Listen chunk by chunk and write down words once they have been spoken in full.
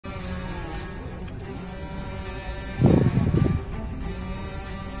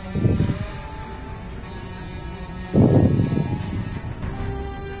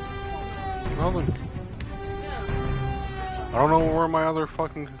don't know where my other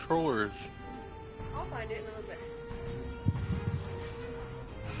fucking controller is. I'll find it in a little bit.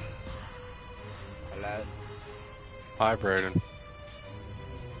 Hello? Hi, Brayden.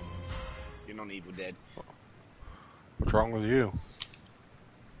 You don't Evil Dead. What's wrong with you?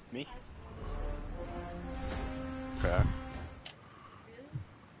 Me? Okay.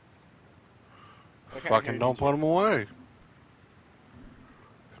 Okay, Fucking don't put them away. If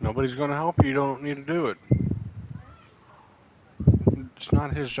nobody's gonna help you, you don't need to do it. It's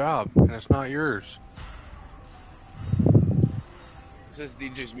not his job, and it's not yours. It says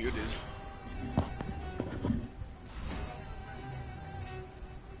DJ's muted.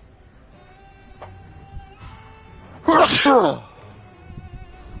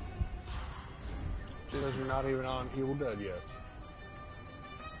 Because you're not even on Evil Dead yet.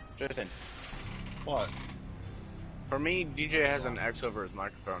 Tristan, What? for me, DJ has an X over his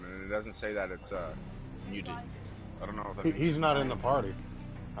microphone, and it doesn't say that it's muted. I don't know if that means He's not in the party.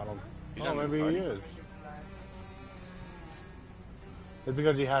 I don't. He's Oh, not in the maybe he party. is. It's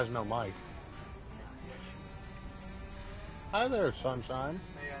because he has no mic. Hi there, sunshine.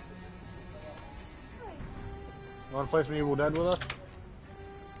 You want to play some Evil Dead with us?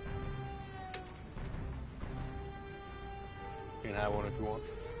 You can have one if you want.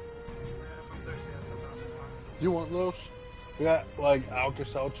 You want those? We got like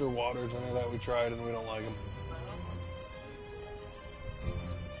Alka-Seltzer waters in there that we tried and we don't like them.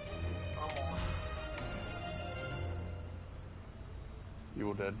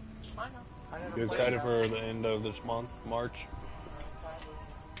 Evil Dead. I know. You excited for the end of this month, March?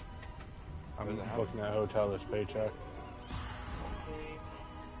 I'm booking that hotel this paycheck.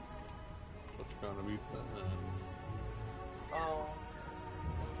 It's gonna be fun. Oh.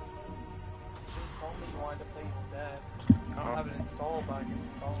 You told me you wanted to play Evil Dead. I don't have it installed, but I can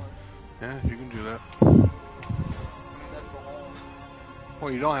install it. Yeah, you can do that. I mean, that's the home.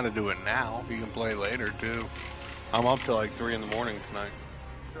 Well, you don't have to do it now. You can play later too. I'm up till like 3 in the morning tonight.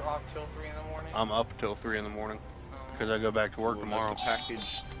 You're off till 3 in the morning? I'm up till 3 in the morning because I go back to work tomorrow. The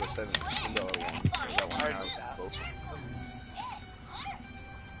package, the $7 one. That one has both.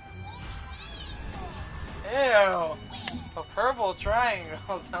 Ew! A purple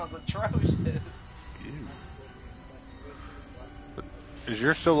triangle sounds atrocious. Is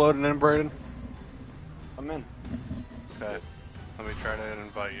yours still loading in, Brayden? I'm in. Okay. Let me try to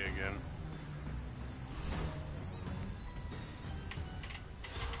invite you again.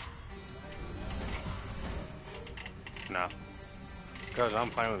 No. Because I'm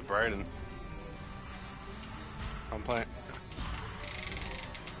playing with Brayden. I'm playing.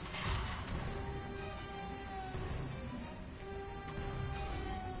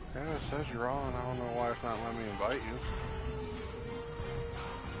 Yeah, it says you're on. I don't know why it's not letting me invite you.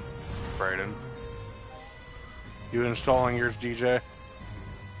 Brayden. You installing yours, DJ?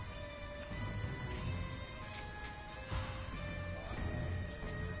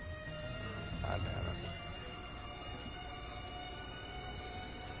 God damn it.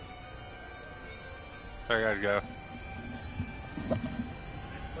 There you guys go. Let's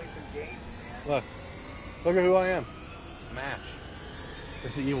play some games, man. Look. Look at who I am. MASH.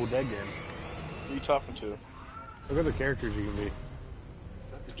 It's the Evil Dead game. Who are you talking to? Look at the characters you can be.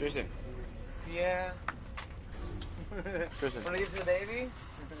 Jason. Yeah. Tristan. Wanna get to the baby?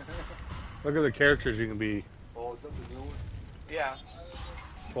 Look at the characters you can be. Oh, is that the new one? Yeah.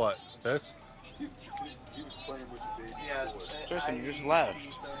 What? This? He was playing with the baby. Yes. Tristan, you I just left.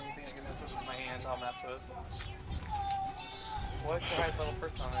 So anything I can mess with my hands, I'll mess with. What's your highest level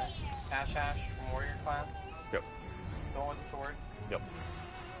person on there? Ash from Warrior class? Yep. Going with the sword? Yep.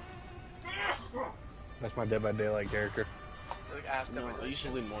 That's my Dead by Daylight character. Like Ash No, definitely. you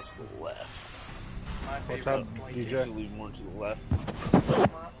should leave more to the left. My What's favorite up, is like You DJ? should leave more to the left.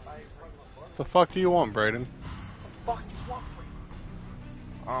 What the fuck do you want, Brayden? Fuck you want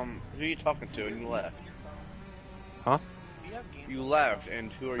from Who are you talking to? And you left. Huh? you? Have games? You left,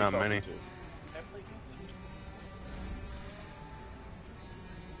 and who are you Not talking many. to? I play games.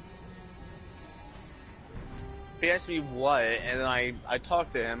 He asked me what, and then I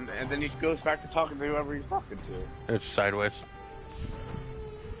talked to him, and then he goes back to talking to whoever he's talking to. It's sideways.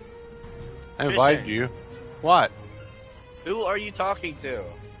 I invited you. What? Who are you talking to?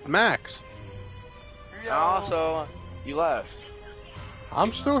 Max. Yo. Also, you left.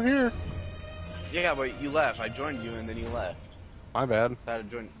 I'm still here. Yeah, but you left. I joined you, and then you left. My bad. I had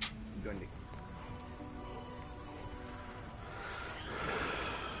to join you.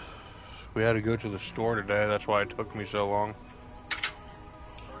 We had to go to the store today. That's why it took me so long.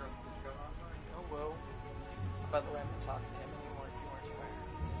 Oh, well. By the way, I'm not talking to him anymore if you weren't aware.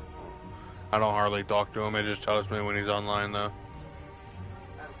 I don't hardly talk to him. It just tells me when he's online, though.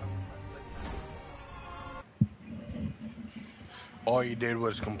 I have a couple friends like that. All he did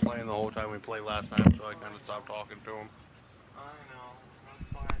was complain the whole time we played last night, so I kind of stopped talking to him. I know.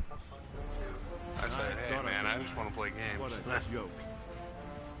 That's why I stopped playing with I said, hey, man, I just want to play What games. a joke.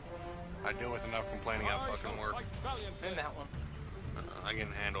 I deal with enough complaining at fucking work. you. In that one. I can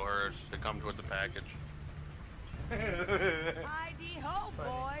handle hers. It comes with the package. Hi-de-ho,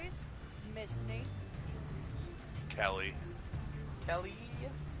 boys. Miss me? Kelly. Kelly.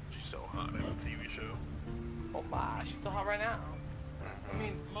 She's so hot in a TV show. Oh my, she's still hot right now. I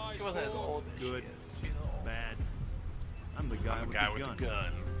mean, she wasn't as old as Good. she is. She's old. Bad. I'm the guy, I'm the guy with the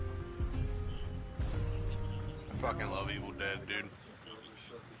gun. I fucking love Evil Dead, dude.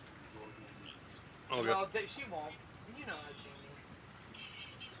 Okay. No, she won't. You know that, Jamie.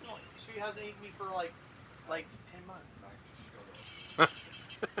 She won't. She hasn't eaten me for like 10 months.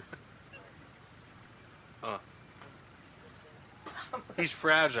 He's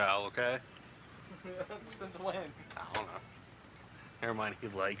fragile, okay? Since when? I don't know. Never mind, he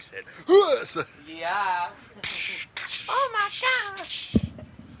likes it. Yeah. Oh my gosh!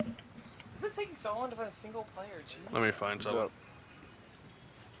 Is it taking so long to find a single player? Jeez. Let me find something.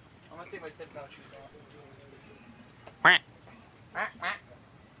 I'm gonna take my seatbelt shoes off. Quack.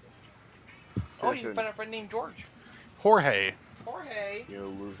 Oh, you found a friend named George. Jorge. Jorge. You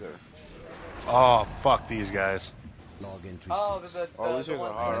loser. Oh, fuck these guys. Log entry Oh, six. the these are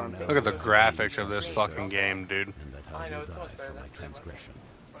one hard, that- aren't they? Look at the graphics of this fucking game, dude. And that I know, will it's so die much better for my than- transgression.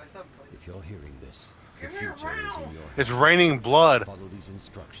 But I still haven't played it. If you're hearing this, the Give me future a is in round. your It's hands. raining blood. Follow these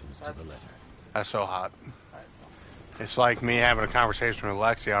instructions to That's- the letter. That's so hot. That's so- It's like me having a conversation with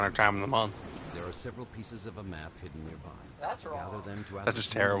Lexi on her time of the month. There are several pieces of a map hidden nearby. That's wrong. Gather them to That's just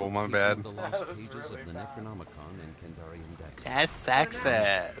ascertain terrible, the my location bad. of the lost That's pages really of the bad. Necronomicon and Kandarian Dax. That's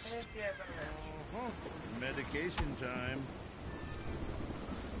sexist. Medication time.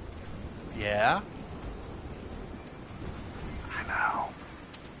 Yeah? I know.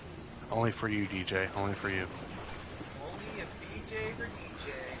 Only for you, DJ. Only for you. Only a BJ for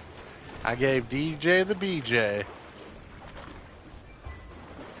DJ. I gave DJ the BJ.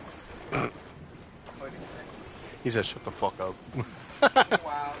 What did he say? He said, shut the fuck up.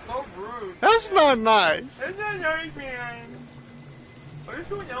 Wow, so rude. That's not nice. That's not nice, man. Why is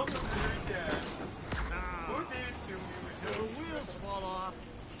someone else over there? Who did it to me with The wheels fall off.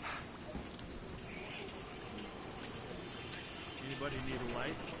 Anybody need a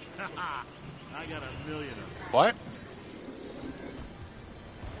light? Haha, I got a million of them. What?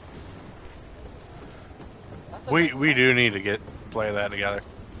 That's a We nice do need to play that together.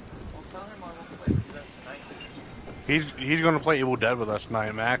 Well, tell him I will play with us tonight. He's gonna play Evil Dead with us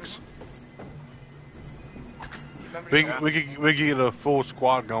tonight, Max. Remember We to- we could get a full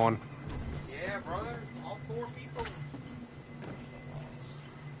squad going. Yeah, brother. All 4 people.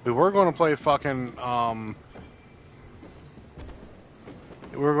 We were gonna play fucking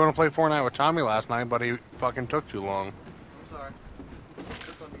we were gonna play Fortnite with Tommy last night, but he fucking took too long. I'm sorry.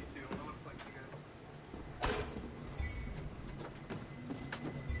 That's on me too. I want to play with you guys.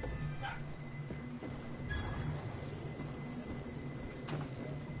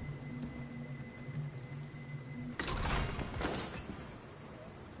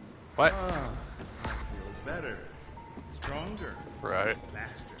 What? I feel better, stronger, Right.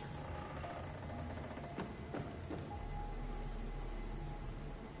 faster.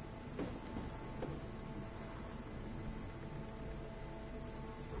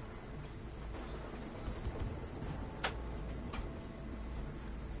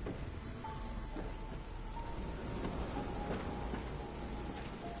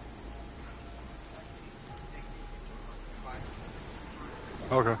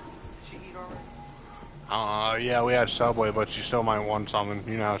 Okay. Did she eat already? Yeah, we had Subway, but she still might want something.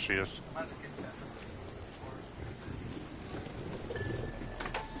 You know how she is. I might just get that.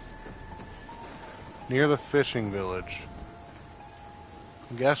 Near the fishing village.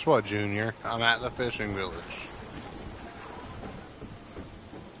 Guess what, Junior? I'm at the fishing village.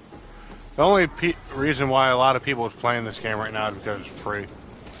 The only reason why a lot of people is playing this game right now is because it's free.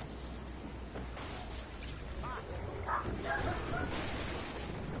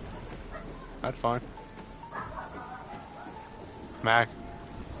 That's fine.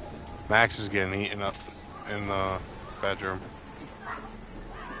 Max is getting eaten up in the bedroom.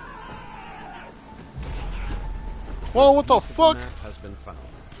 Whoa, what the Piece of fuck? map has been found.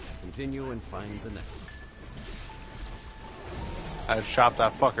 Continue and find the next. I just chopped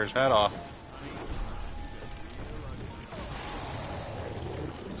that fucker's head off.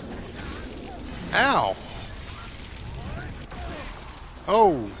 Ow!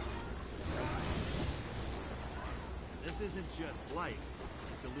 Oh! isn't just light.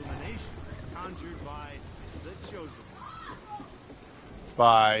 It's illumination conjured by the chosen one.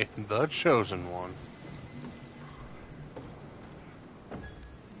 By the chosen one.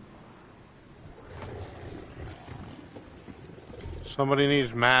 Somebody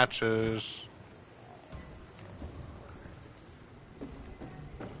needs matches.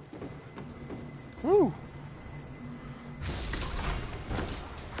 Woo!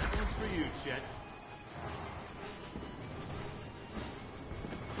 That one's for you, Chet.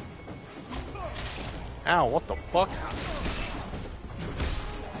 Ow, what the fuck? Not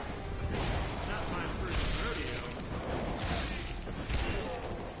my first rodeo.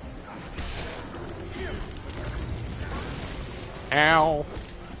 Ow.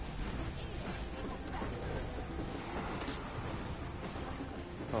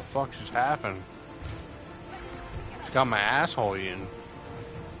 What the fuck just happened? Just got my asshole eaten.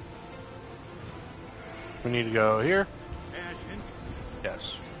 We need to go here? Ashton.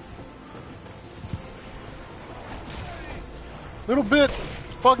 Yes. Little bit.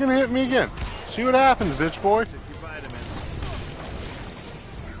 Fucking hit me again. See what happens, bitch boy. Take your vitamin.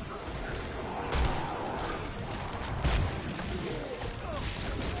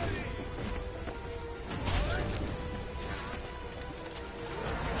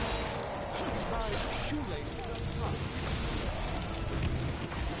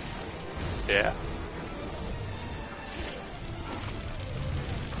 Yeah.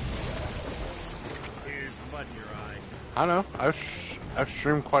 Here's mud in your eye. I know. I've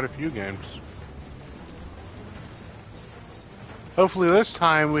streamed quite a few games. Hopefully this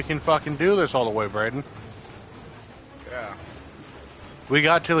time we can fucking do this all the way, Braden. Yeah. We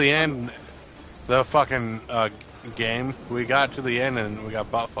got to the end, the fucking game. We got to the end and we got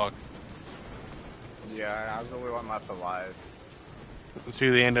butt fucked. Yeah, I was the only one left alive.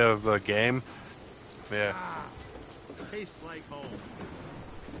 To the end of the game. Yeah. Ah, tastes like home.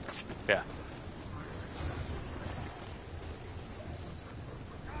 Yeah.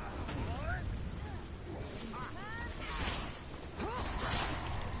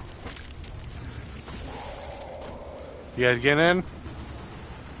 You guys get in?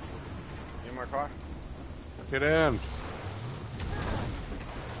 In my car? Get in.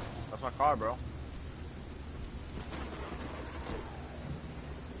 That's my car, bro.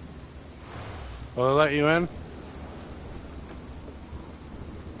 Will they let you in?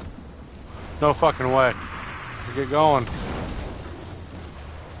 No fucking way. Get going.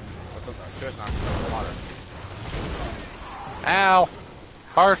 What's up? Shit's not in the water. Ow.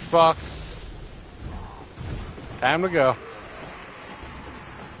 Harsh fuck. Time to go.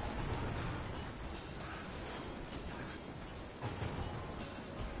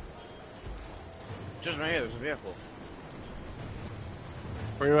 Just right here, there's a vehicle.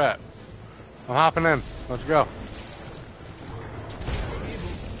 Where you at? I'm hopping in. Let's go. You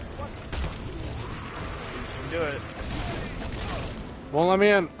can do it. Won't let me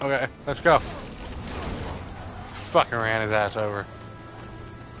in. Okay, let's go. Fucking ran his ass over.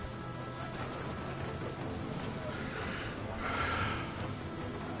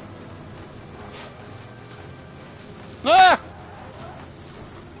 Ah!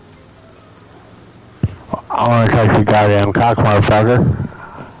 I want to catch you goddamn cock, motherfucker.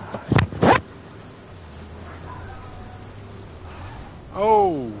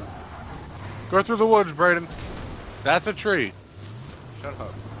 Oh. Go through the woods, Braden. That's a tree. Shut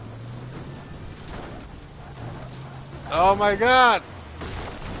up. Oh my god.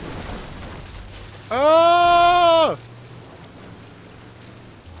 Oh!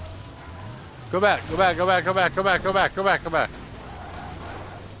 Go back, go back, go back, go back, go back, go back, go back, go back.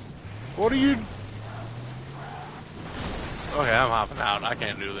 What are you... Okay, I'm hopping out. I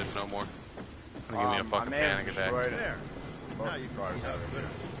can't do this no more. It's gonna give me a fucking panic attack. There. Now you can see how good.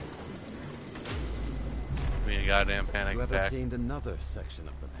 Give me a goddamn panic You have attack. obtained another section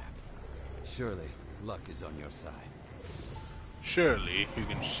of the map. Surely, luck is on your side. Surely you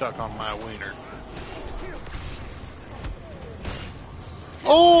can suck on my wiener.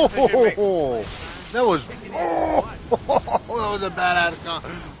 Oh! That was... Oh! That was a badass gun.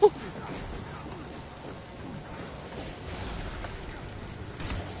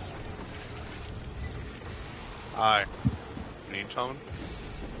 Hi. Need something?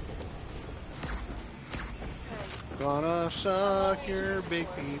 Gonna suck your big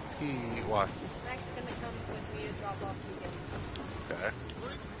pee-pee. Why? Max is gonna come with me to drop off the game. Okay.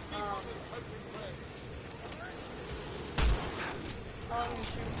 How long you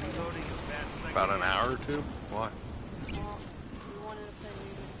shooting for? Loading as fast as I About can. an hour or two? Why? Well, we wanted to play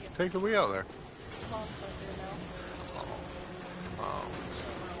music again. Take the wheel there. Well, so I do now. Oh. So I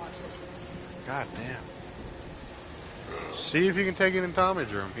wanna watch this. God damn. See if you can take it in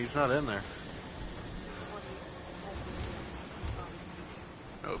Tommy's room. He's not in there.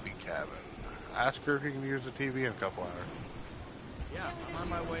 Obi cabin. Ask her if you can use the TV in a couple hours. Yeah, I'm on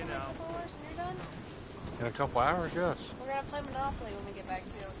my way now. You're done? In a couple hours, yes. We're gonna play Monopoly when we get back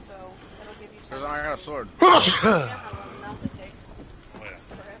too, so that'll give you time. Because I got a sword. You know how long Monopoly takes. Oh, yeah.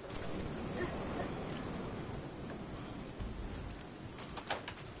 Forever.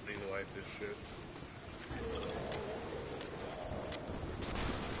 Legalize this shit.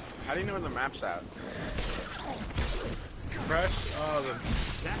 How do you know where the map's at? Press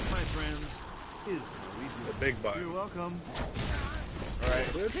That, my friends, is how we do the it. big button. You're welcome.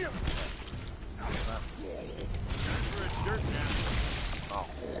 Alright, with him. Time for a dirt nap. Oh.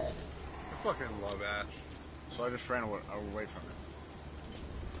 I fucking love Ash. So I just ran away from it.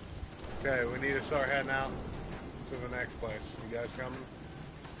 Okay, we need to start heading out to the next place. You guys coming?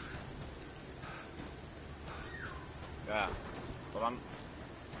 Yeah. But I'm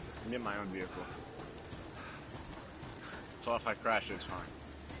in my own vehicle. So if I crash, it's fine.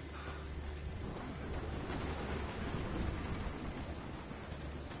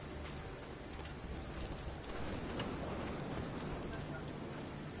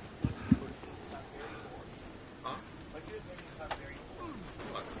 Huh?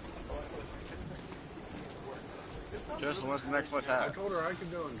 What? Justin, what's the next place I at? told her I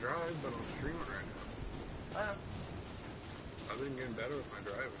could go and drive, but I'm streaming right now. I know. I've been getting better with my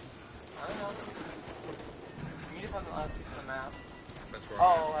driving. I don't know. You need to find the last piece of the map. That's where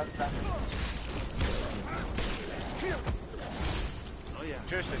Oh, that's that. Oh yeah,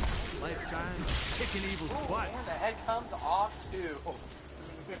 Justin, lifetime kicking evil's Ooh, butt. man, the head comes off too. I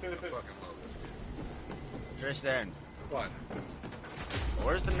fucking love this Tristan, game. What?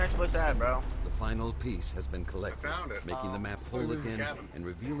 where's the next place at, bro? The final piece has been collected, I found it. making the map whole Look at the again cabin. and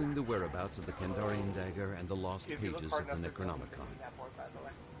revealing the whereabouts of the Kandarian dagger and the lost If you look pages hard of the enough, there's nothing Necronomicon. in that board, by the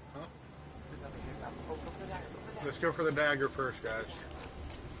way. Huh? There's nothing in that board. Go for the dagger, go for the Let's go for the dagger first, guys.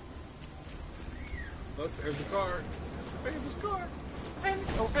 Look, there's the car. Famous car.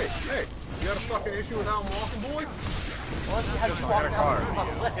 Oh, hey, you got a fucking issue with how I'm walking, boy? Well, let's see how you Just walk like a down car. the room on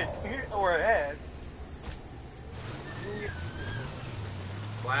the leg. Or a head.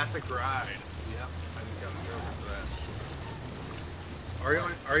 Classic ride. Yep, I just got a joke for that.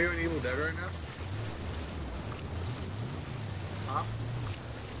 Are you in Evil Dead right now? Huh?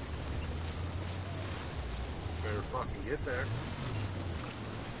 Better fucking get there.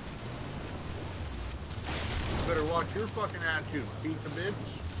 Better watch your fucking attitude, beat the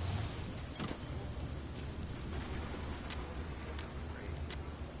bitch.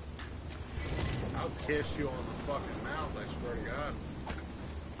 I'll kiss you on the fucking mouth, I swear to God.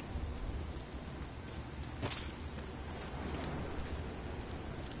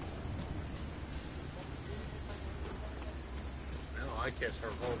 No, I kiss her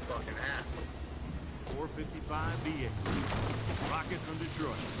whole fucking ass. 455 V8. Rocket from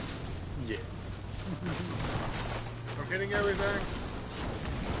Detroit. Yeah. I'm hitting everything.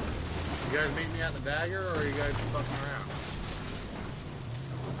 You guys meet me at the dagger, or are you guys fucking around?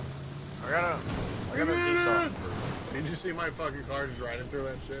 I gotta do something. Did you see my fucking car just riding through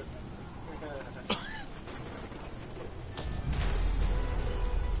that shit?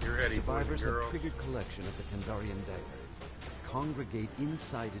 You're ready, Survivors girl. have triggered collection of the Kandarian dagger. Congregate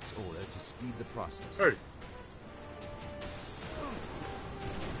inside its aura to speed the process. Hey.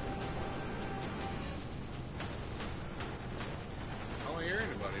 I don't hear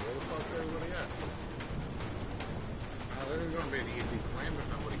anybody. Where the fuck's everybody at? This is gonna be an easy claim if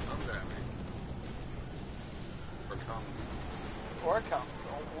nobody comes at me. Or comes. Or it comes.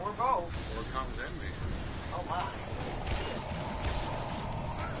 Or both. Or comes in me. Oh my.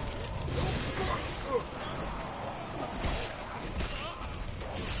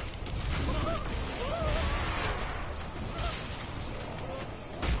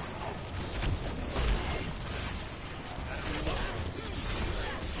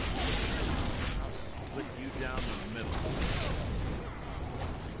 Split you down the middle.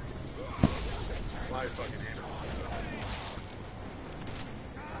 Why fucking animal?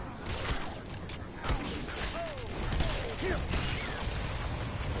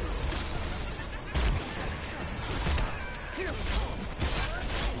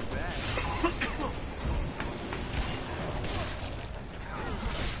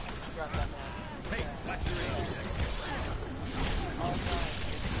 Grab that man. Hey, watch your aim.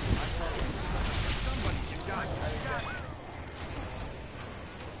 Somebody can die.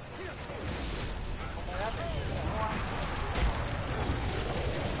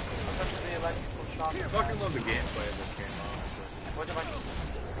 The electrical shock. I fucking love the gameplay of this game, honestly. What if I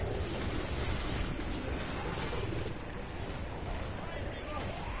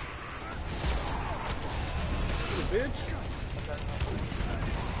bitch.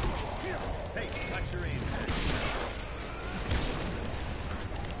 Hey, watch your aim.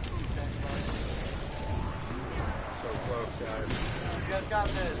 So close, guys. You guys got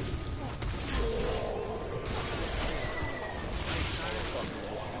this.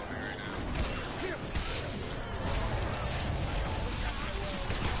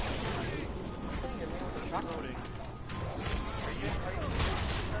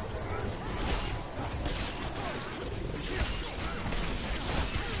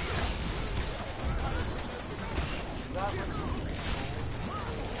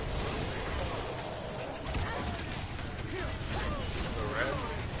 The red?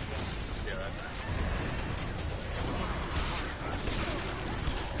 Yeah, that's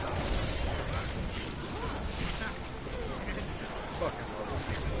fucking love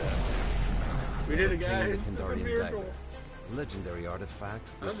it. We did it, Obtain guys. the It's a Kandarian miracle. dagger. Legendary artifact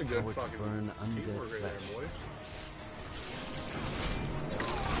That's a with good power to fucking burn teamwork undead right there, flesh. boys.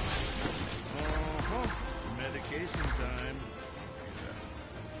 Medication time.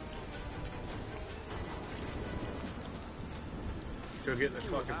 Go get this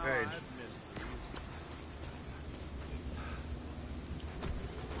fucking Wow, page. I've missed these.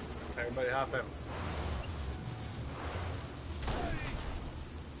 Everybody hop in.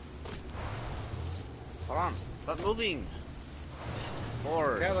 Hold on. Stop moving.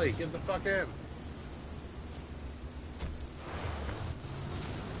 Forward. Kelly, get the fuck in.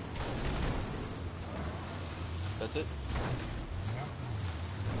 That's it.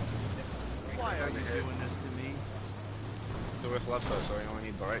 Why are you doing this to me? Do it with left side, so I only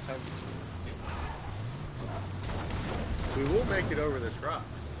need the right side. We will make it over this rock.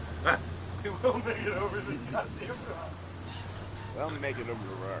 We will make it over this goddamn rock. Well, make it over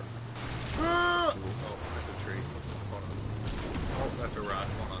the rock. Oh, that's a tree. Hold on. Oh, that's a rock.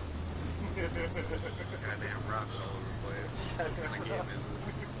 Hold on. Goddamn rocks all over the place. What kind of game is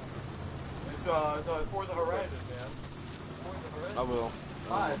this? It's Forza Horizon, man. Forza Horizon. I will.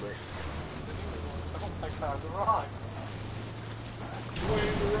 Five. Oh my god, the rock. Way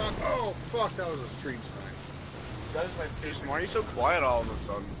in the rock. Oh, fuck, that was a street sign. That is my Jason, favorite. why are you so quiet all of a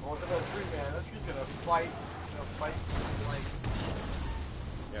sudden? Oh, it's about a tree, man. That tree's gonna fight. Fight like.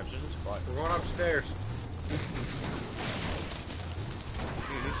 Yeah, just quiet. We're going upstairs.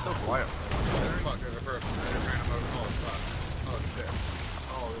 Dude, he's so quiet. Fuck, there's a person. I just ran him over. Oh, fuck. Oh, shit.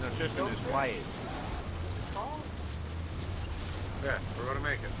 Oh, no, Tristan is quiet. Yeah, we're gonna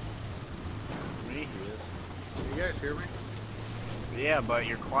make it. Me, he is. You guys hear me? Yeah, but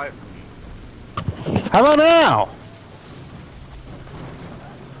you're quiet for me. How about now?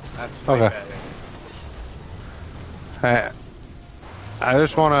 That's Okay. way better. Hey, I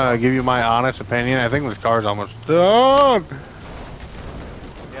just want to give you my honest opinion. I think this car's almost done.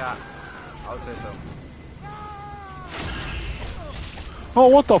 Yeah, I would say so. Oh,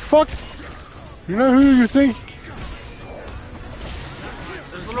 what the fuck? You know who you think?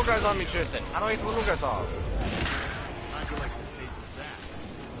 There's little guys on me, Tristan. How do I get the little guys off? How'd you like the taste of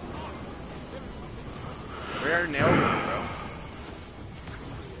that? We already nailed it, bro.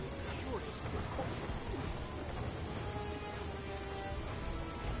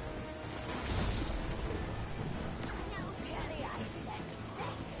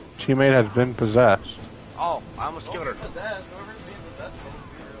 Teammate has been possessed. Oh, I almost killed her. Possessed. Whoever's being possessed.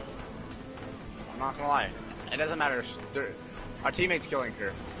 I'm not gonna lie. It doesn't matter. Our teammate's killing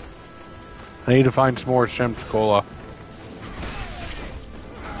her. I need to find some more Shemp's Cola.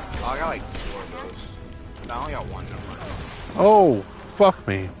 Oh, I got like 4 of those. No, I only got 1. Never mind. Oh, fuck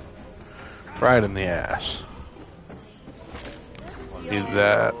me. Right in the ass. Need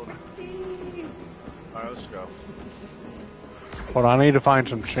that. Alright, let's go. Hold on, I need to find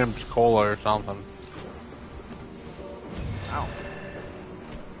some Shemp's Cola or something. Ow.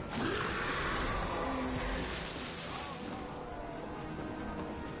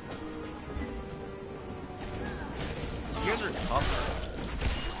 You guys are tough.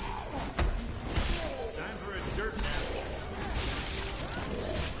 Time for a dirt nap.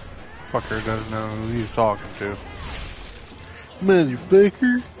 Fucker doesn't know who he's talking to.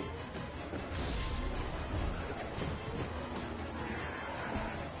 Motherfucker.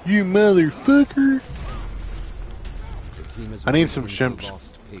 You motherfucker. The team is I need working some with the chimps.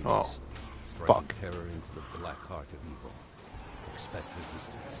 lost pages, Oh, striking fuck. terror into the black heart of evil. Expect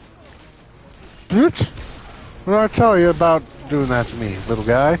resistance. What? What did I tell you about doing that to me, little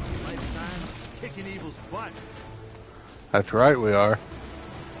guy? Lifetime kicking evil's butt. That's right, we are.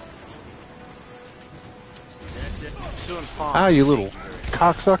 That's it. Doing fine. Ah, you little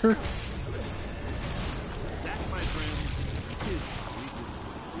cocksucker. That, my friend,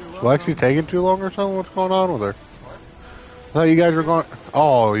 is Is Lexi taking too long or something? What's going on with her? Well, thought you guys were going.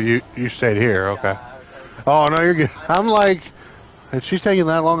 Oh, you stayed here. Okay. Oh no, you're good. I'm like, if she's taking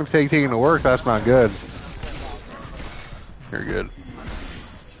that long to take taking to work, that's not good. You're good.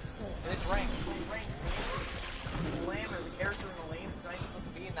 And it's ranked. Slam as a character in the lane, it's not even supposed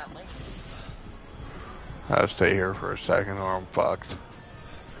to be in that lane. I'll stay here for a second or I'm fucked.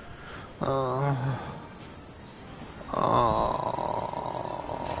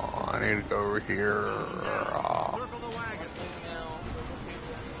 I need to go over here. Circle the wagon.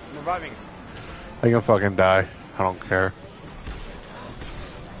 I'm reviving. I can fucking die. I don't care.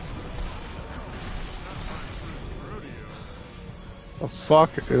 The fuck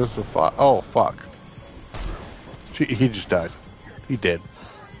is the fuck? Oh, fuck. He just died. He did.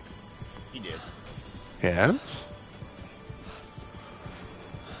 He did. Yes?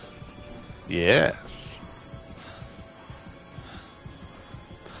 Yes.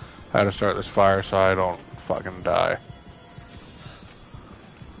 I had to start this fire so I don't fucking die.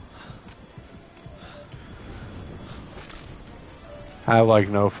 I have like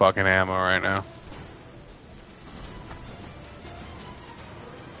no fucking ammo right now.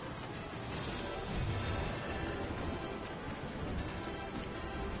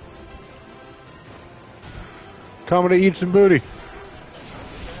 Coming to eat some booty.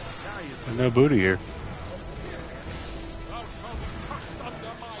 There's no booty here.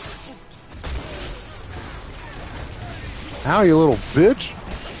 Ow, you little bitch.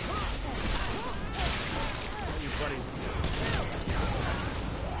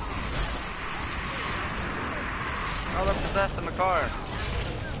 Oh, they're possessed in the car.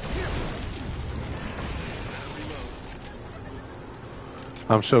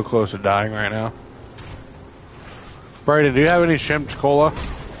 I'm so close to dying right now. Brady, do you have any Shimps Cola?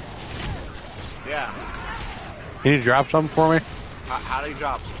 Yeah. Can you drop some for me? How do you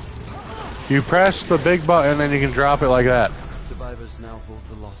drop? You press the big button and you can drop it like that. Survivors now hold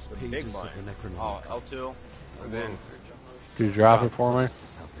the lost Big pages of button. the Necronomicon. Oh, L2. And then. Can you drop it for me? To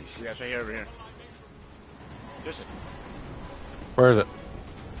salvation. Yeah, it's right here, over here. There's it. Where is it?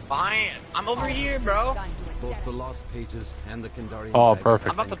 Fine. I'm over here, bro. Both the lost pages and the Kandarian Oh, dagger perfect.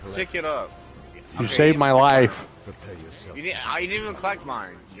 I'm about to have been pick it up. You Okay, saved my life. Prepare yourself. You didn't even collect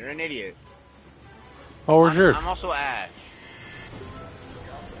mine. You're an idiot. Oh, where's yours? I'm also Ash.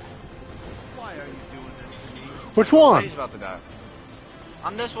 Why are you doing this to me? Which one? He's about to die.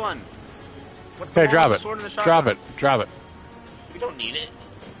 I'm this one. What's Okay, the drop one it. with the sword and the Drop shotgun? it. Drop it. You don't need it.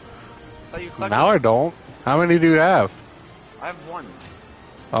 I thought you collected Now I it. don't. How many do you have? I have one.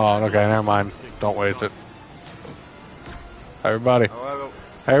 Oh, okay, never mind. Don't waste it. Everybody. Oh,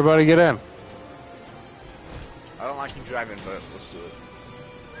 Everybody get in. I don't like you driving, but let's do it.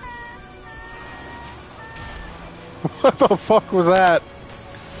 What the fuck was that?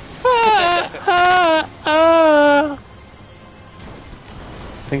 I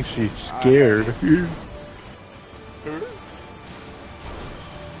think she's scared.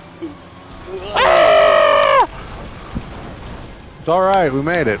 It's alright, we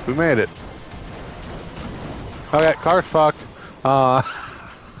made it. We made it. Okay, car's fucked.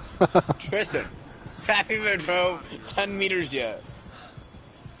 Tristan, happy even drove 10 meters yet.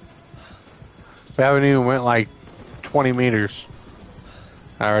 We haven't even went like 20 meters.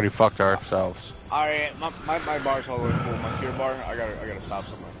 I already fucked ourselves. Alright, my bar's all the way full. My fear bar, I gotta stop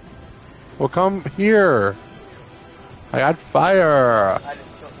somewhere. Well, come here. I got fire. I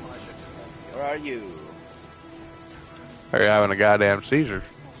just killed someone I shouldn't have. Where are you? Are you having a goddamn seizure?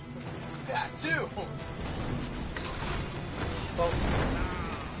 That too.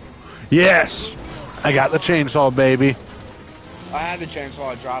 Yes! I got the chainsaw, baby. I had the chainsaw,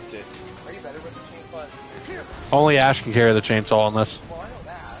 I dropped it. Are you better with the chainsaw? Only Ash can carry the chainsaw on this. Well, I know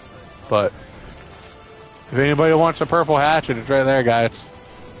that. But if anybody wants a purple hatchet, it's right there, guys.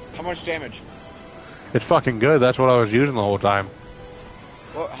 How much damage? It's fucking good. That's what I was using the whole time.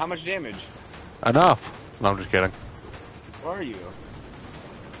 Well, how much damage? Enough. No, I'm just kidding. Where are you?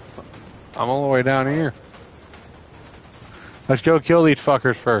 I'm all the way down here. Let's go kill these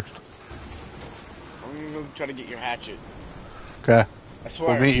fuckers first. I'm gonna go try to get your hatchet. Okay. I swear,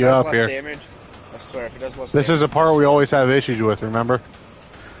 We'll if meet it you does up less here. Damage, I swear, if it does less This damage, is the part we always have issues with, remember?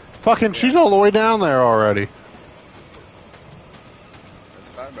 Fucking, she's all the way down there already. That's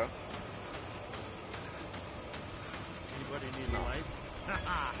fine, bro. Anybody need a light?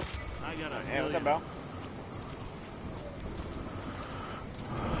 I got a Hey, what's up, million. bro?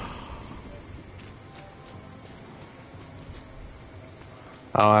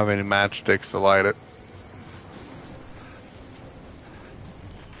 I don't have any matchsticks to light it.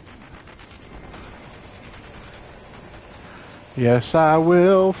 Yes, I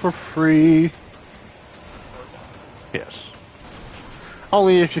will for free. Yes.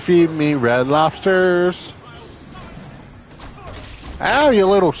 Only if you feed me red lobsters. Ow, you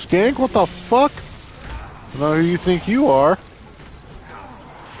little skink. What the fuck? I don't know who you think you are.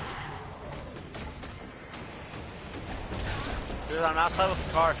 Dude, I'm outside with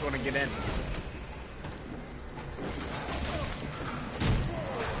the car if you want to get in.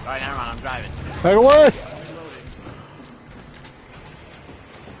 Alright, never mind, I'm driving. Take away!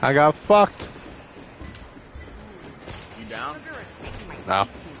 I got fucked. You down? No.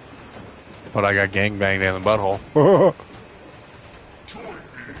 But I got gangbanged in the butthole.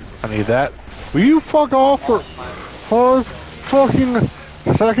 I need that. Will you fuck off for 5 fucking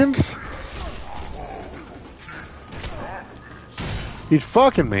seconds? He's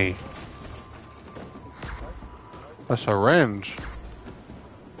fucking me. A syringe.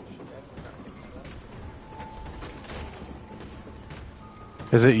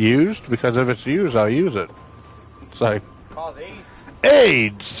 Is it used? Because if it's used, I'll use it. It's like Cause AIDS.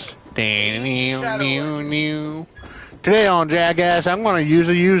 AIDS. Today on Jackass, I'm going to use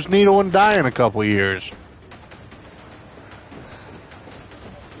a used needle and die in a couple years.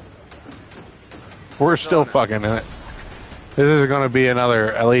 We're still fucking in it. This is going to be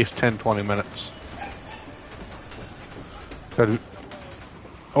another at least 10-20 minutes.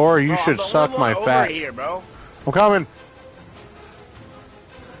 Or you Bro, should I'm the suck only my one fat. over here, bro. I'm coming.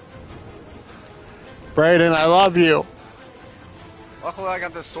 Brayden, I love you. Luckily, I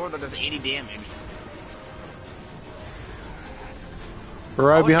got this sword that does 80 damage. We're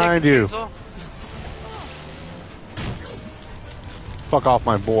right I would take behind the you. chainsaw. Fuck off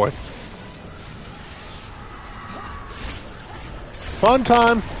my boy. Fun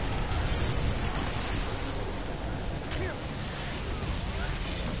time.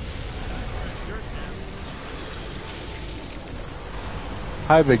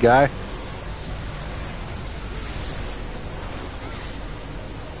 Hi, big guy.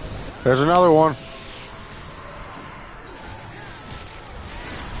 There's another one.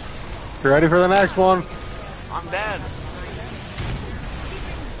 You ready for the next one? I'm dead.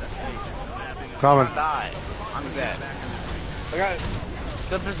 Coming. I'm die. I'm dead. I got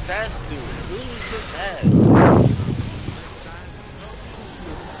the possessed dude. Who's possessed?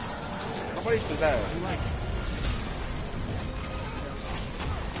 Nobody's possessed.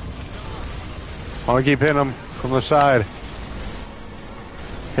 I want to keep hitting him from the side.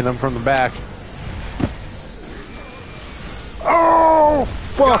 Hit him from the back. Oh,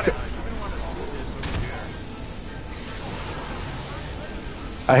 fuck.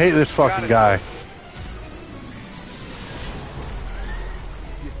 I hate this fucking guy.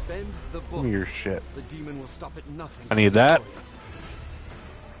 Defend the Give book. me your shit. The demon will stop at nothing. I need that.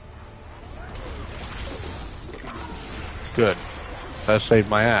 Good. That saved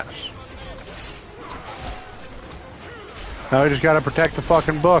my ass. Now we just gotta protect the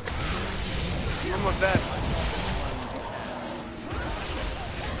fucking book. I'm almost dead.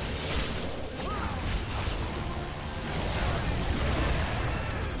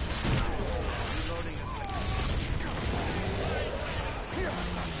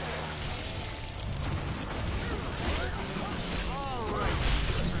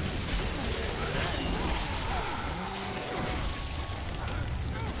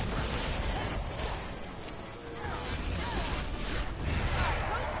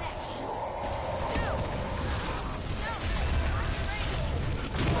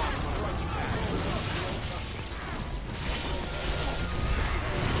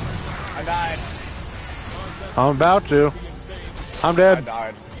 I died. I'm about to. I'm I dead.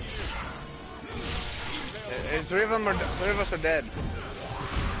 died. Three of us are dead.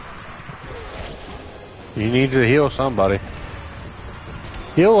 You need to heal somebody.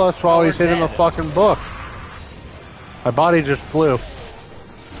 Heal us while Oh, he's we're hitting the dead. fucking book. My body just flew.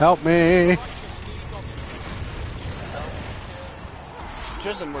 Help me.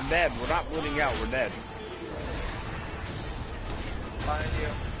 Tristan, we're dead. We're not bleeding out. We're dead. Behind you.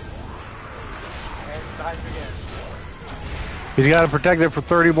 And behind you again. He's got to protect it for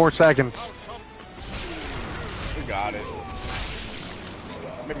 30 more seconds. We got it.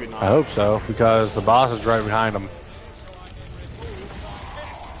 Maybe not. I hope so, because the boss is right behind him.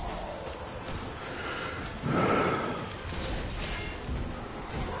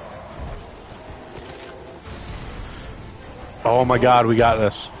 Oh my god, we got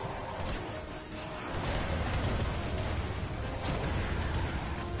this.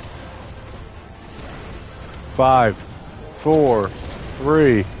 Five, 4,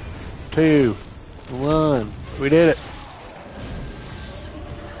 3, 2, 1. We did it.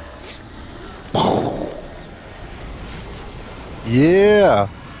 Yeah.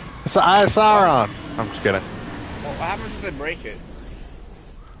 It's the Eye of Sauron. I'm just kidding. Well, what happens if they break it?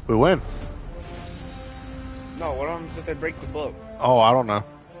 We win. No, what happens if they break the book? Oh, I don't know.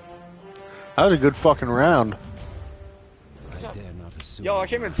 That was a good fucking round. I dare not assume. Yo, I you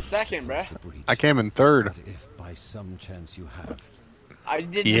came in have second, bruh. closed the breach. I came in third. But if by some chance you have, I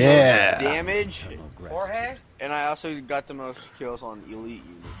did the Yeah. most damage, eternal Jorge? gratitude. and I also got the most kills on elite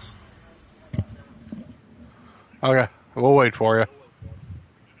units. Okay, we'll wait for you.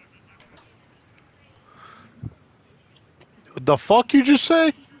 The fuck you just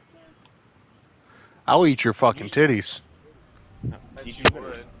say? I'll eat your fucking titties. Bet You you better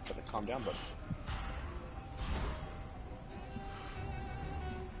would. calm down, buddy.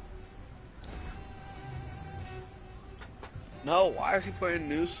 No, why is he playing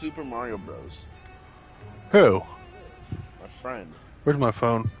new Super Mario Bros? Who? My friend. Where's my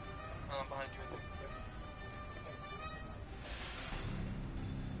phone? Behind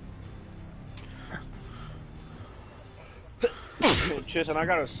you. Tristan, I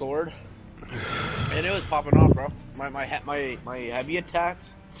got a sword, and it was popping off, bro. My heavy attacks.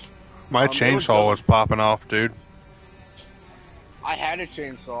 My It chainsaw was was popping off, dude. I had a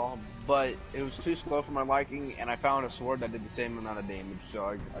chainsaw, but it was too slow for my liking, and I found a sword that did the same amount of damage, so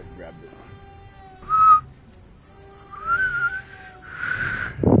I grabbed it.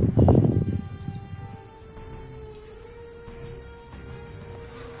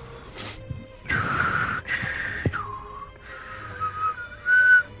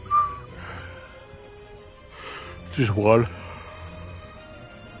 Just one.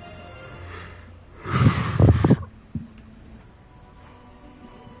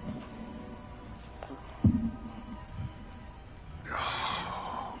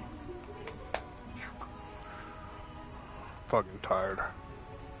 Fucking tired.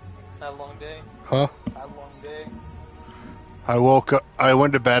 Had a long day. Huh? Had a long day. I woke up. I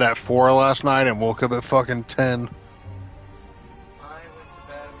went to bed at 4 last night and woke up at fucking 10. I went to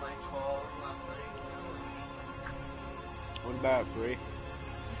bed at like 12 last night. Went to bed at 3.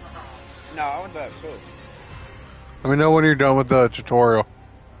 No, I went to bed at 2. Let me know when you're done with the tutorial.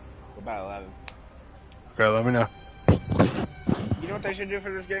 About 11. Okay, let me know. You know what they should do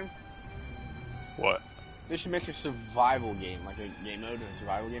for this game? What? They should make a survival game, like a game mode, a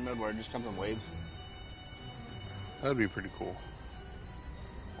survival game mode where it just comes in waves. That'd be pretty cool.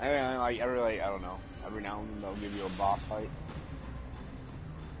 I mean, I don't know. Every now and then they'll give you a boss fight.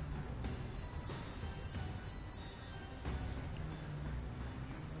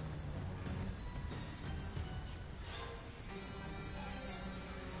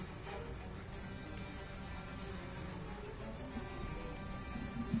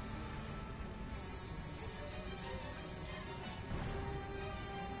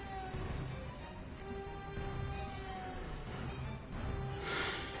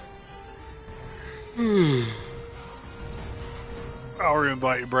 I'll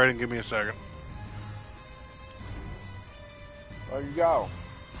re-invite you, Brandon. Give me a second. Where'd you go?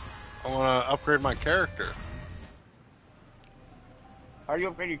 I want to upgrade my character. How do you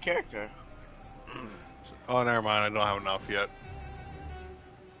upgrade your character? Oh, never mind. I don't have enough yet.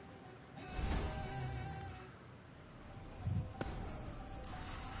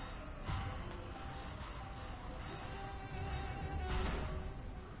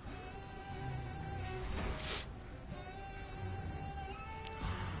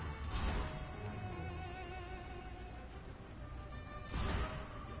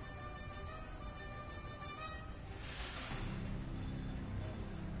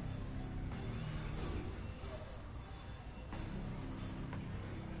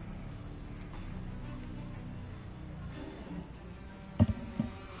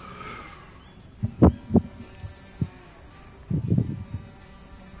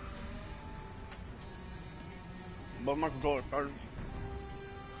 But my controller started.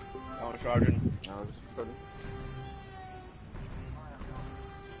 I was charging. I was starting.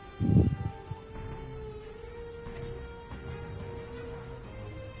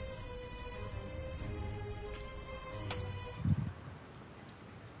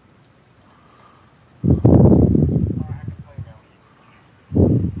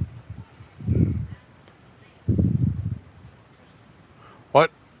 What?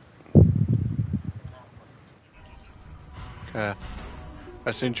 Okay.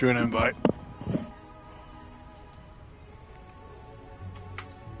 I sent you an invite.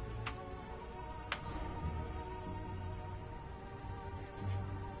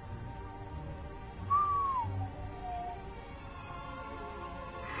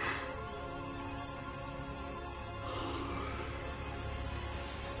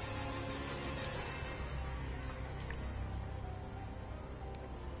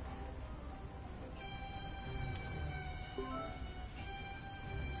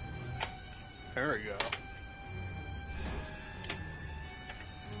 There we go.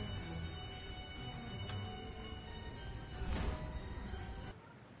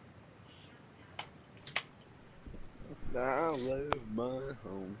 I love my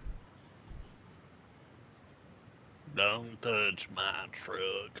home. Don't touch my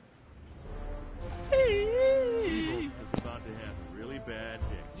truck. Evil is about to have a really bad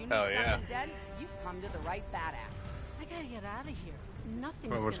day. You need Oh, yeah. something dead? You've come to the right badass. I gotta get out of here.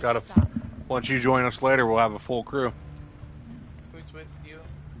 Nothing's Well, it's gonna gotta- stop. Once you join us later, we'll have a full crew. Who's with you?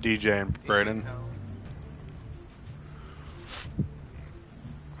 DJ and Braden. No.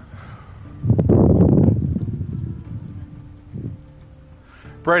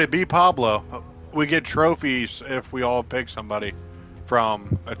 Braden, be Pablo. We get trophies if we all pick somebody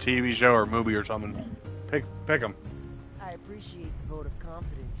from a TV show or movie or something. Pick them. I appreciate the vote of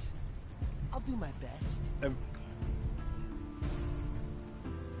confidence. I'll do my best.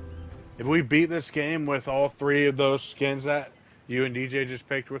 If we beat this game with all 3 of those skins that you and DJ just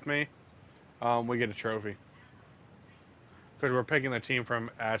picked with me, we get a trophy. Because we're picking the team from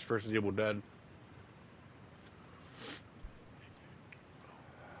Ash vs. Evil Dead.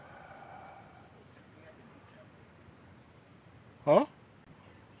 Huh?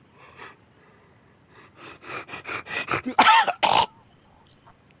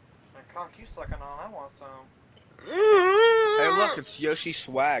 My cock you sucking on, I want some. Hey, look, it's Yoshi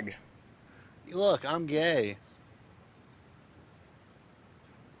Swag. Look, I'm gay.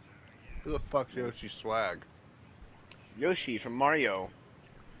 Who the fuck's Yoshi Swag? Yoshi from Mario.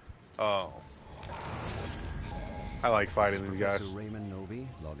 Oh. I like fighting these guys. Professor Raymond Novi,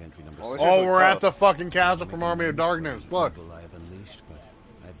 log entry number Oh, 6. Oh, we're at the fucking castle from Army of Darkness. Look. I have unleashed, but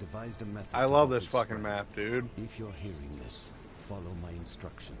I've devised a method. I to love help this it fucking spread. map, dude. If you're hearing this, follow my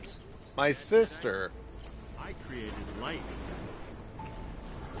instructions. My sister. I created light.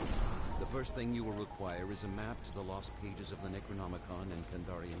 The first thing you will require is a map to the lost pages of the Necronomicon and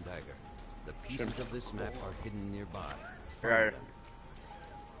Kandarian Dagger. The pieces of this map are hidden nearby. Find Right. them.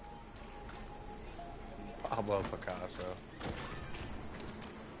 Pablo Picasso.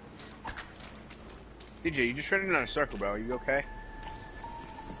 DJ, you just ran in a circle, bro. You okay?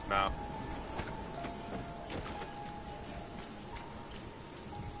 No.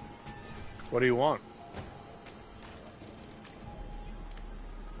 What do you want?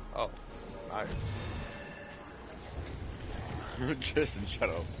 Oh, nice. Tristan, shut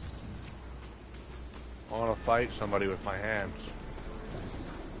up. I want to fight somebody with my hands.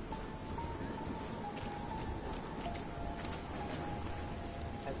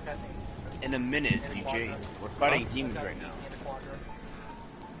 Has got things. In a minute, In a DJ. quadrant. We're fighting Has demons got right things now. in a quadrant.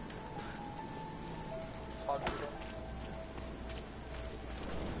 Quadrant.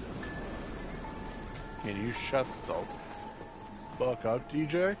 Can you shut the fuck up,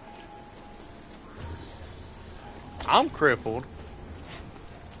 DJ? I'm crippled.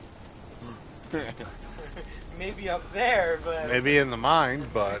 Maybe up there, but Maybe in the mind,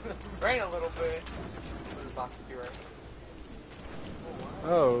 but brain a little bit. What does box do right?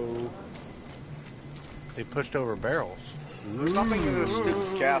 oh, they pushed over barrels. There's nothing in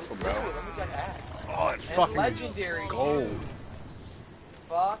this castle, bro. Ooh, let me get axe. Oh, it's And fucking legendary gold. too.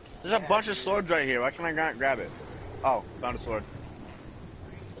 Fuck. There's a bunch of swords right here. Why can't I not grab it? Oh, found a sword.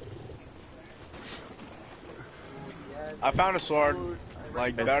 Yes, I found a sword, dude.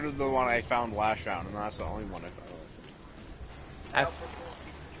 like, better than the one I found last round, and that's the only one I found.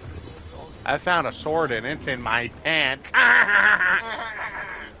 I found a sword and it's in my pants. It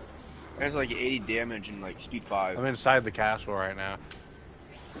has like 80 damage and like speed 5. I'm inside the castle right now.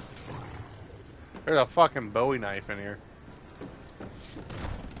 There's a fucking Bowie knife in here.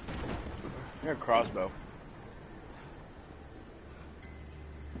 I got a crossbow.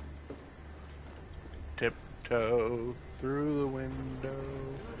 Tiptoe through the window.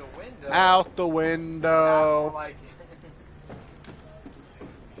 Through the window. Out the That's window. like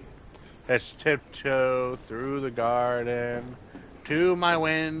Let's tiptoe through the garden to my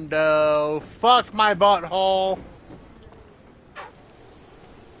window. Fuck my butthole.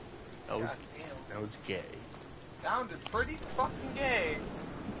 That was, goddamn. that was gay. Sounded pretty fucking gay.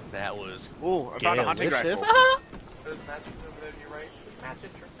 That was Ooh, I found a hunting delicious. rifle. There's matches over there to your right.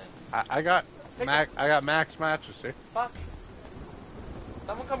 Matches, Tristan. I got Pick I got max matches. See, Fuck.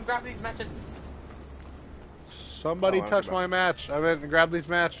 Someone come grab these matches. somebody Oh, touched everybody. my match. I went and grabbed these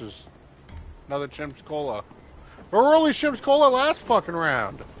matches. Another Chimps Cola. We're only Chimps Cola last fucking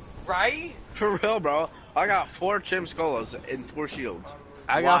round. Right? For real, bro. I got 4 Chimps Colas and 4 shields.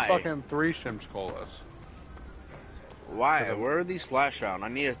 I got Why? fucking 3 Chimps Colas. Why? Where are these last round? I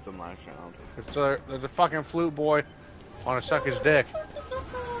needed them last round. There's a fucking flute boy. Want to suck his dick.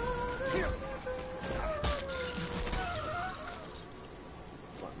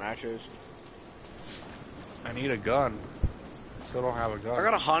 matches. I need a gun. Still don't have a gun. I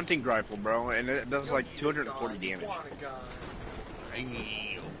got a hunting rifle, bro, and it does like You 240 damage. want a gun.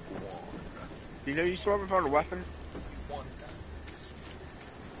 You know, you still haven't found a weapon? One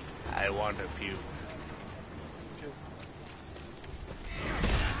gun. I want a few.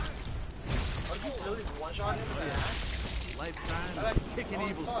 Oh, you really just one-shot him with that axe? Lifetime That's kicking fun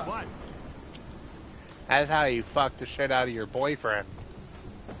evil's stuff. butt. That's how you fuck the shit out of your boyfriend.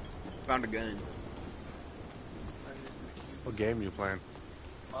 Found a gun. I mean, this is a cute, What game you playing?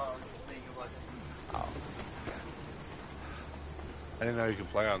 League of Legends. Oh. I didn't know you could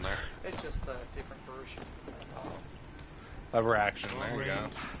play on there. It's just a different version, that's all. Lever action, Long there you go.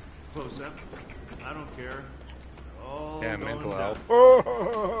 range, close up. I don't care. All Yeah, going mental down.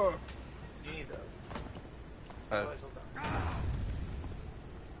 health. You need those. Uh, Otherwise you'll die.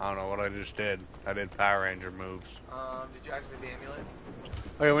 I don't know what I just did. I did Power Ranger moves. Did you activate the amulet?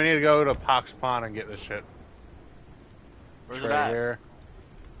 Okay, we need to go to Pox Pond and get this shit. Where's It's it right at? here.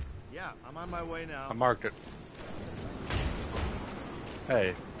 Yeah, I'm on my way now. I marked it.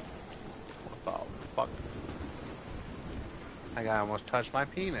 Hey. What the fuck? That guy almost touched my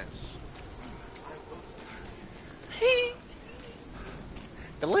penis.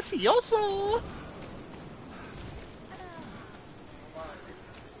 Delicioso!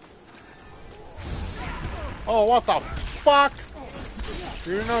 Oh, what the fuck?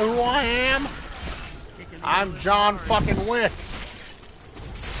 Do you know who I am? I'm John fucking Wick.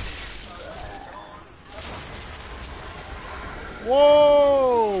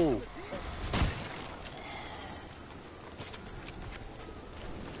 Whoa!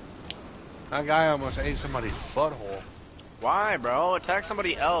 That guy almost ate somebody's butthole. Why, bro? Attack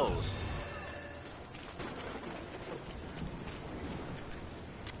somebody else.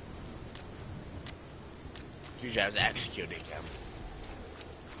 You guys executing him.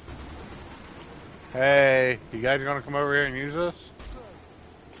 Hey, you guys gonna come over here and use this?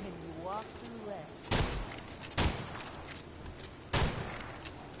 Can you walk through that?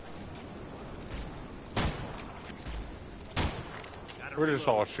 We're just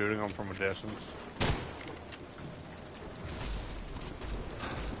all shooting them from a distance.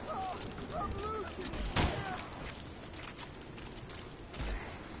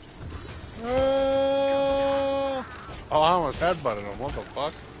 Oh, I almost headbutted him. What the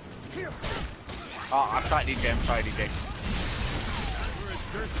fuck? Oh, I'm sorry, DJ. I'm sorry, DJ.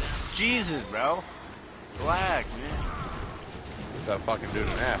 Jesus, bro. Relax, man. What's that fucking dude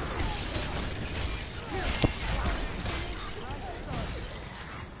an F?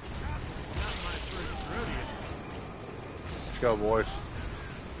 Let's go, boys.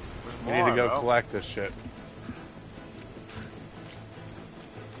 We need to go collect this shit.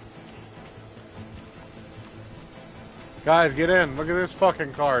 Guys, get in. Look at this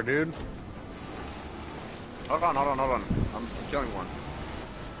fucking car, dude. Hold on. I'm killing one.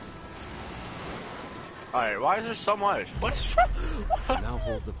 Alright, why is there so much? What's Now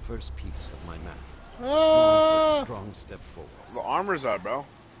hold the first piece of my map. Ah! Small but strong step forward. the armor's up, bro?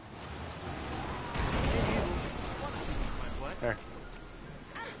 There.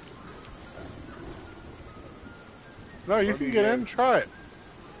 No, you can get in. Try it.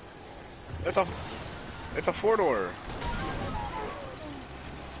 It's a four-door.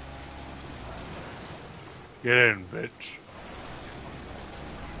 Get in, bitch.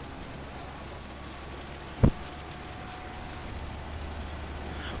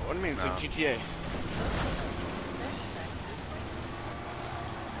 What do you mean? It's No. a GTA.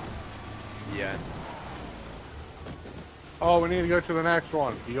 Yeah. Oh, we need to go to the next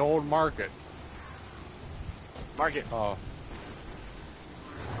one. The old market. Mark it. Oh.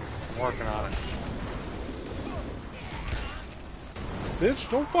 I'm working on it. Bitch,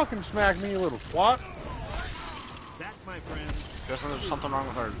 don't fucking smack me, you little twat. That, my friend, Guess there's something wrong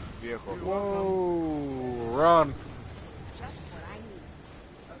with our vehicle. Whoa, run. Just what I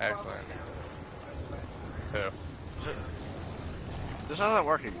need. Excellent. Yeah. This isn't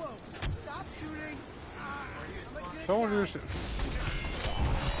working. Stop shooting! Someone do shit.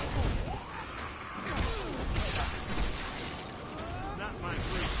 not my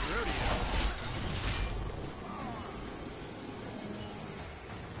first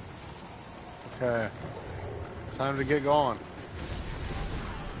rodeo. Okay. Time to get going.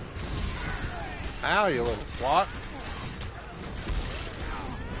 Ow, you little twat.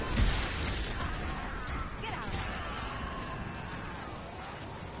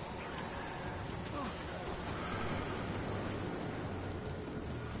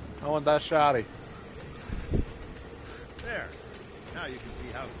 I want that shotty. There. Now you can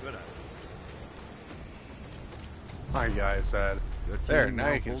see how good I am. My guy said. Your team There, now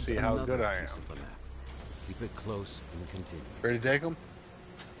now you can holds see how another good I piece am. of the map. Keep it close and continue. Ready to take them?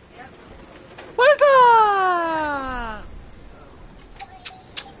 What's up?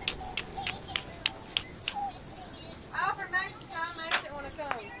 Alfred, Max is coming. Max didn't want to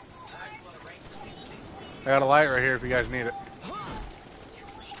come. I got a light right here if you guys need it.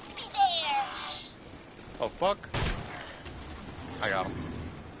 Oh, fuck. I got him.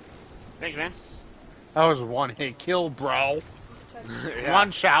 Thanks, man. That was a one-hit kill, bro. Yeah.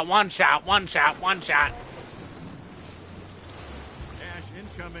 One shot, one shot, one shot, one shot. Cash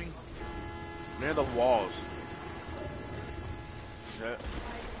incoming. Near the walls. Yeah.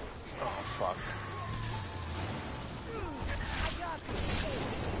 Oh, fuck.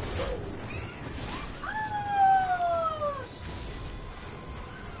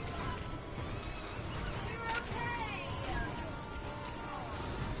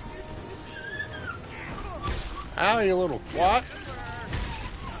 Ow, you little what?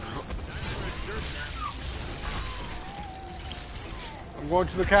 I'm going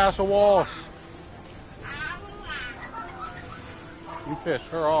to the castle walls. You piss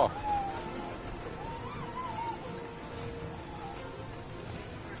her off.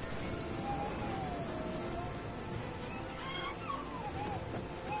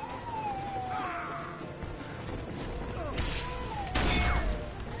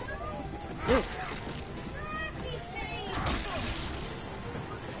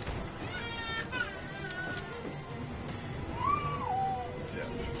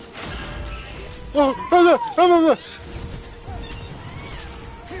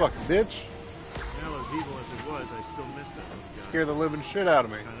 Fucking bitch. Well, as evil as it was, I still missed that little guy. Scare the living shit out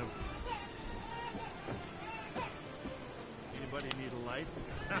of me. Kind of. Anybody need a light?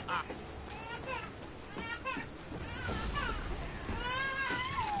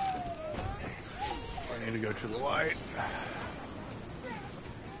 I need to go to the light.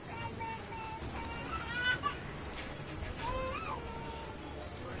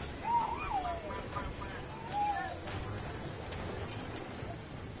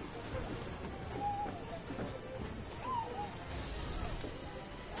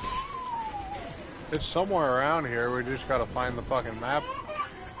 It's somewhere around here. We just gotta find the fucking map.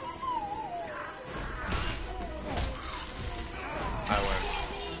 I win.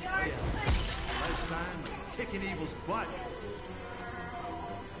 Lifetime of kicking evil's butt.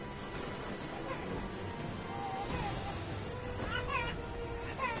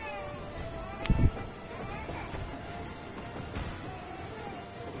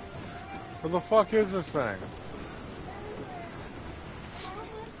 Where the fuck is this thing?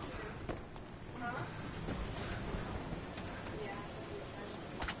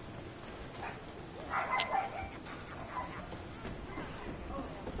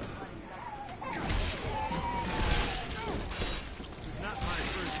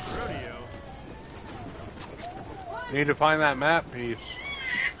 Need to find that map piece.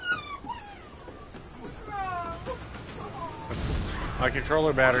 My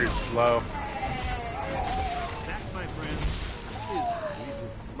controller battery's low. That, my friend,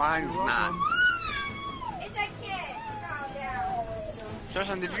 is Mine's not. It's a kid. Calm down.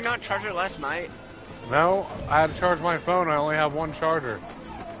 Justin, did you not charge it last night? No, I had to charge my phone. I only have one charger.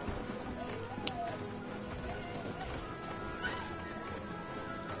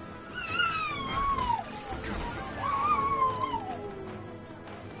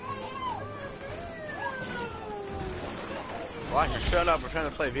 Elijah, shut up. We're trying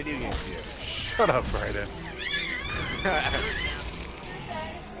to play video games here. Shut up, Brayden.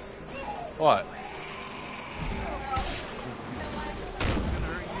 What?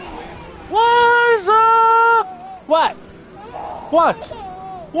 Liza! What? What?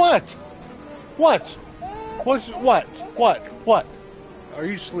 What? What? What's what? What? Are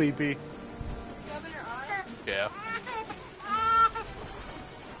you sleepy? Yeah.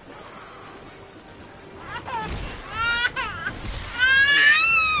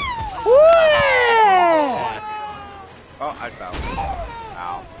 Oh, I fell.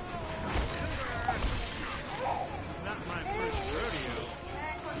 Ow. not my first rodeo.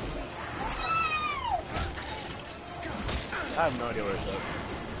 I have no idea where it's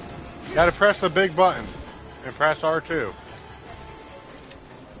at. Gotta press the big button and press R2.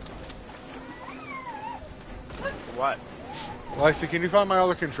 What? Lexi, can you find my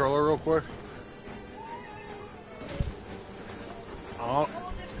other controller real quick? Oh.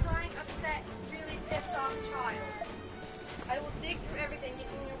 Oldest, crying, upset, really pissed off child. I will dig through everything, get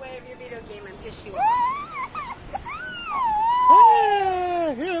in your way of your video game, and piss you off.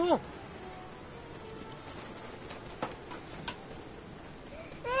 Ah, here, look.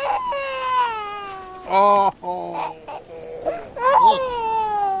 Oh.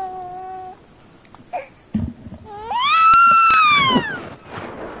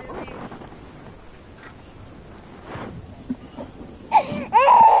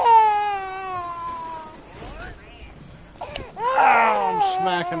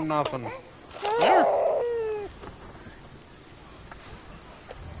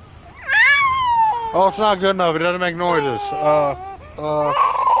 Oh, it's not good enough. It doesn't make noises.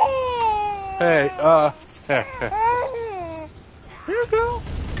 Hey, here. Here you go.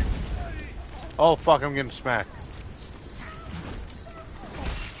 Oh, fuck, I'm getting smacked.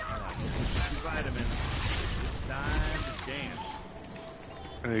 Vitamins. It's time to dance.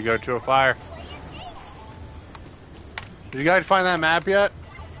 I need to go to a fire. Did you guys find that map yet?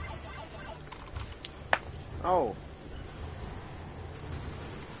 Oh.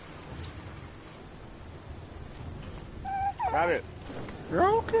 Got it. You're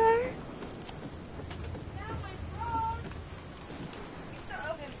okay. We still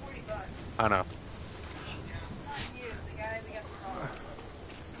owe him $40. I know. Not you, the guy we got the call.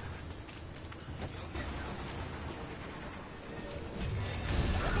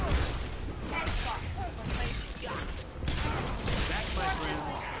 Back, my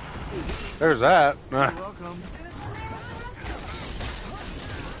friends. There's that. You're welcome.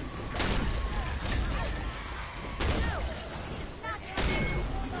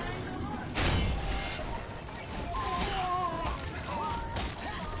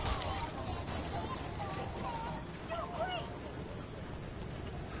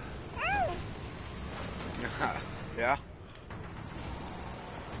 Yeah.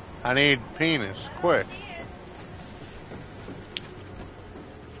 I need penis, quick.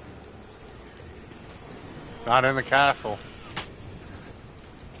 Not in the castle.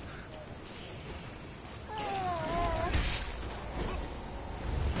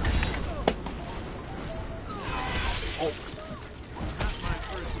 Oh. Not my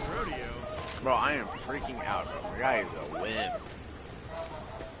first rodeo. Bro, I am freaking out, bro. The guy is a win.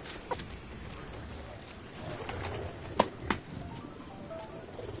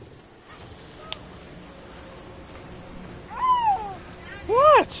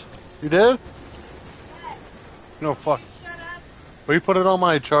 What? You did? No, fuck. Shut up. Will you put it on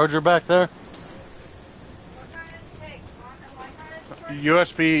my charger back there? What kind does it take? My kind of charger?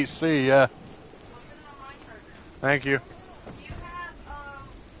 USB-C, yeah. I'll put it on my charger. Thank you. Do you have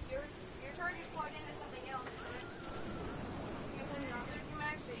your charger's plugged into something else, isn't it? You put it on 50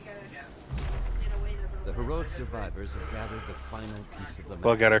 max, or you gotta get away a little The bit? heroic survivors have gathered the final piece of the map.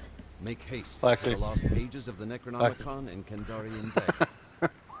 Look at her. Make haste Lexi. to the lost pages of the Necronomicon and Kandarian Dagger.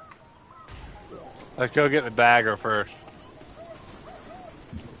 Let's go get the dagger first.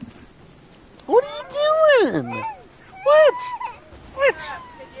 What are you doing? What? What? Pick her up,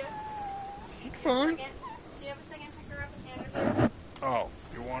 could you? It's fine. Do you have a second to pick her up and hand her? Oh,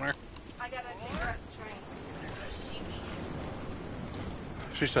 you want her? I gotta take her out to train.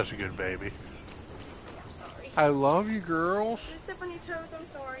 She's such a good baby. I'm sorry. I love you, girls. Just step on your toes, I'm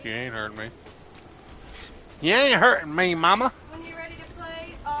sorry. You ain't hurting me. You ain't hurting me, mama. When you're ready to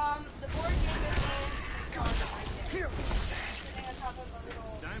play, the board game is in sitting on top of a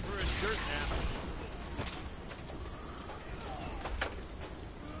little... Time for a shirt nap.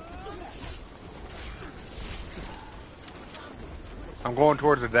 I'm going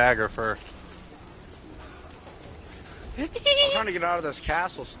towards the dagger first. I'm trying to get out of this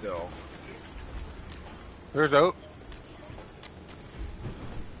castle still. There's Oak.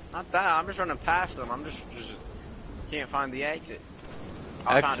 Not that. I'm just running past them. I'm just can't find the exit.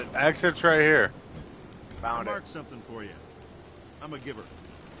 I found it. Exit's right here. I'll Found it. mark something for you. I'm a giver.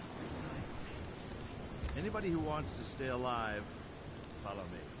 Anybody who wants to stay alive, follow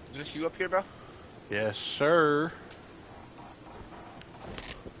me. Is this you up here, bro? Yes, sir.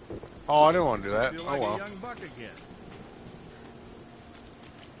 Oh, I didn't want to do that. Feel Oh, like well. a young buck again.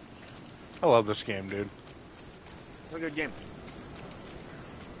 I love this game, dude. It's a good game.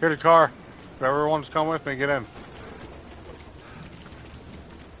 Here's a car. Whoever wants to come with me, get in.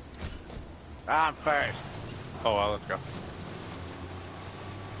 I'm first. Oh, well, let's go.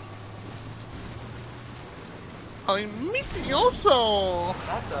 I'm misioso.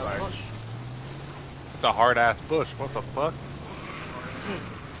 That's a bush. It's a hard-ass bush. What the fuck?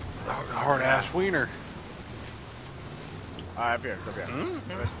 Hard-ass wiener. Alright, up here. Up here. Mm.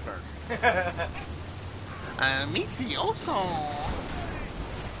 Rest turn. I'm misioso.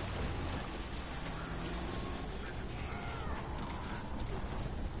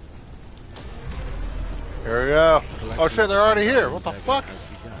 Here we go. Oh shit, they're already here. What the fuck? Has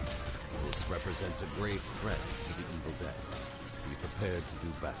begun. This represents a grave threat to the evil dead. Be prepared to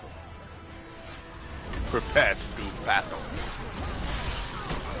do battle. Prepared to do battle.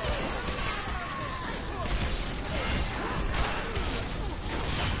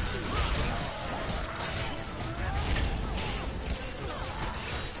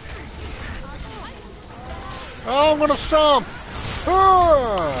 Oh, I'm gonna stomp!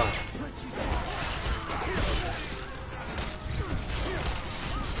 Ah!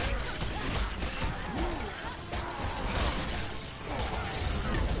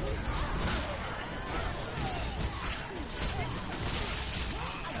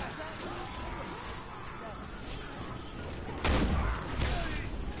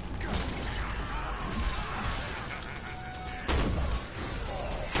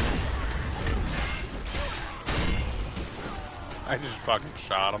 I just fucking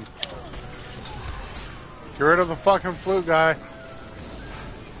shot him. Get rid of the fucking flute guy.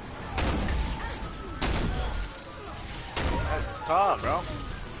 That's tough, bro.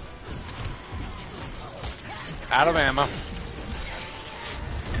 Out of ammo. Not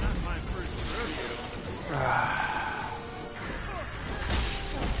my first rodeo.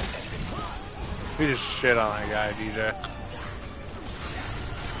 We just shit on that guy, DJ.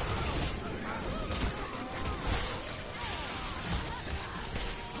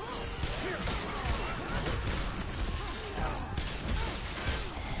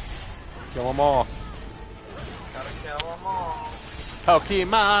 Kill them all. Gotta kill them all.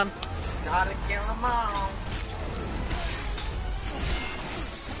 Pokemon. Gotta kill them all.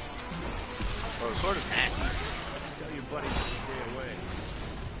 Oh, the sword is nasty. Tell your buddies to stay away.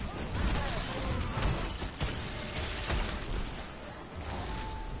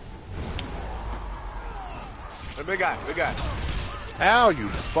 The big guy, big guy. Ow, you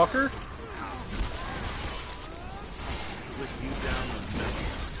fucker. Split you down the middle.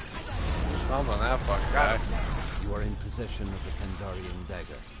 Sounds on that fucking guy. You are in possession of the Kandarian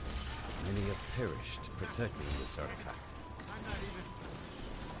dagger. Many have perished protecting this artifact. I'm not even...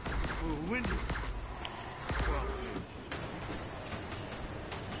 Oh, window. Well,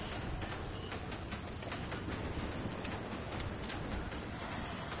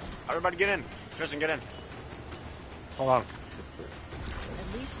 Everybody get in. Tristan, get in. Hold on. At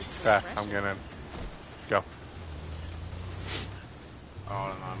least it's Okay, refreshing. I'm getting in. Go.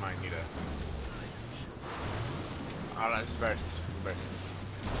 Oh, no, I might need it. Oh, no, this is better.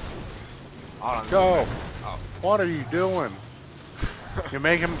 Hold on. Go. Oh. What are you doing? You're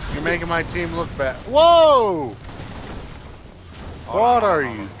making my team look bad. Whoa! What are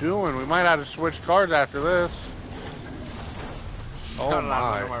you doing? We might have to switch cards after this. Oh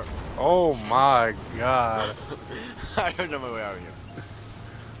my. Oh my god. I don't know my way out of here.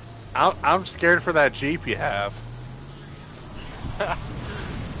 I'm scared for that Jeep you have.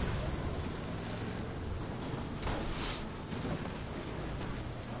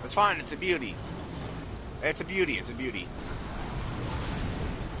 It's fine, it's a beauty. It's a beauty, it's a beauty.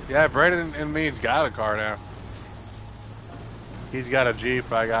 Yeah, Brandon and me's got a car now. He's got a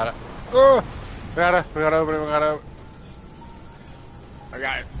Jeep, I got it. Oh! We gotta open it, we gotta open it. I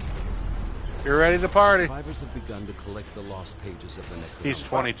got it. You're ready to party. Survivors have begun to collect the lost pages of the Necronomicon. He's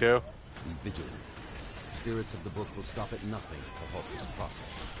 22. Be vigilant. Spirits of the book will stop at nothing to halt this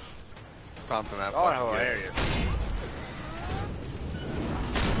process. Something that Oh, fucking good. hilarious.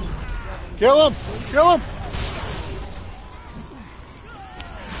 Kill him! Kill him!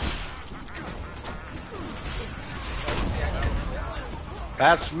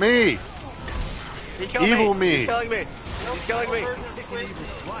 That's me! He killed Evil me. He's killing me. He's killing me.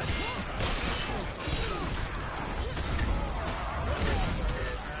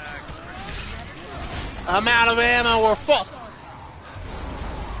 I'm out of ammo, we're fucked!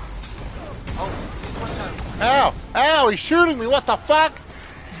 Ow! Ow! He's shooting me, what the fuck?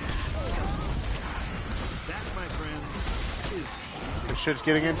 that, my friend, is... This shit's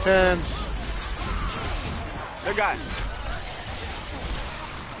getting intense. Good guy.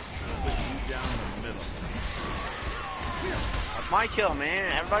 Split you down the middle. That's my kill,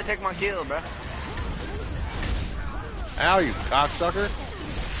 man. Everybody take my kill, bro. Ow, you cocksucker.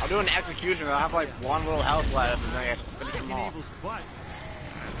 I'll do an execution. I'll have like one little health left and then I have to finish them Kicking all. evil's butt.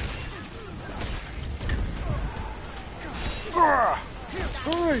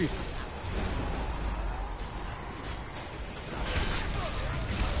 Hurry!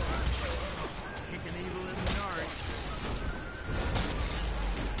 Kicking evil in the yard.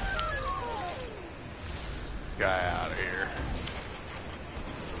 Guy out of here.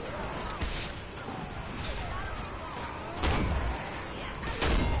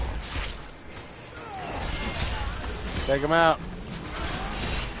 Take him out.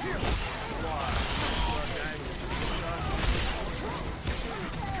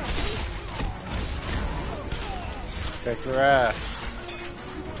 Kick their ass.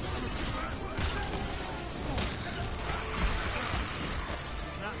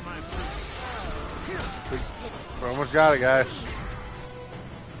 Not my first. We almost got it, guys.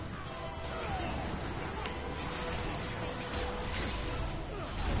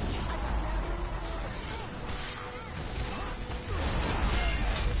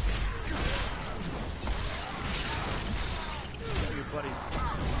 Tell your buddies.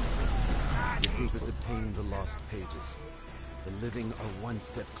 The group has obtained the lost pages. The living are one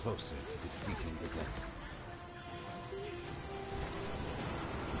step closer to defeating the dead.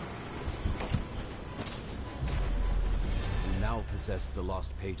 You now possess the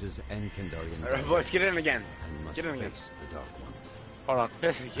lost pages and Kandarian Alright, dagger, boys, get in again. and must Get in again. face the Dark Ones. Hold on.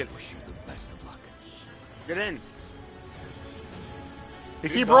 Get, Wish you the best of luck. get in. You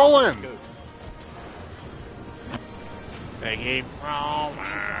Dude, keep go. rolling. Go. They keep rolling.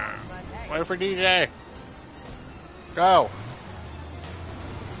 Wait for DJ. Go.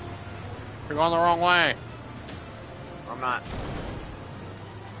 You're going the wrong way. I'm not.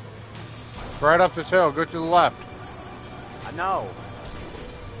 Right up this hill. Go to the left. I know.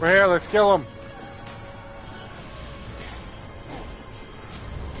 Right here. Let's kill him.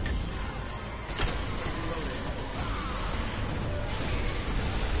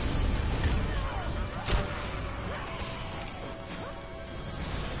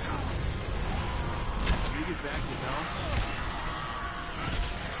 You get back to hell.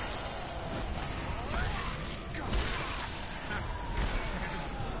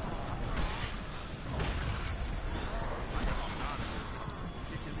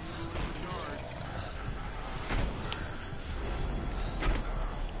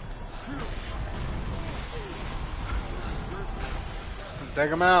 Take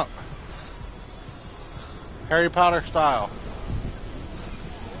him out. Harry Potter style.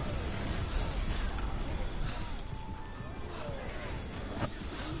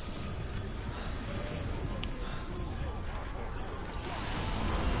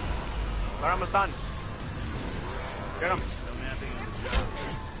 We're almost done. Get him. No mapping on the job.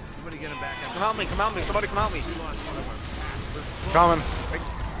 Somebody get him back up. Come help me. Come help me. Somebody come help me. We lost one of our Coming.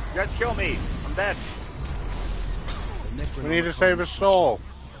 You guys kill me. I'm dead. The We need to Necronomicon save his soul.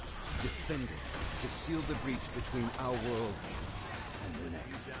 Defend it to seal the breach between our world and the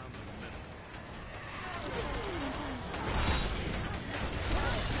next.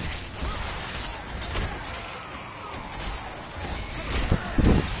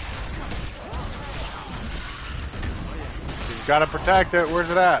 You've got to protect it. Where's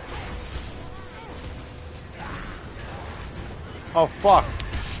it at? Oh, fuck.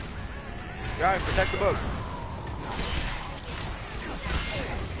 Guys, protect the boat.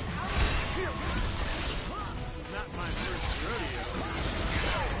 Not my first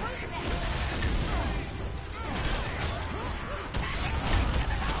rodeo.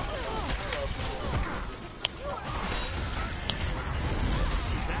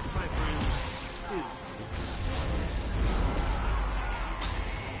 That, my friends, is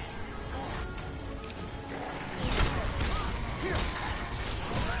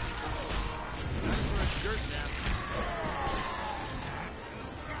for a shirt nap.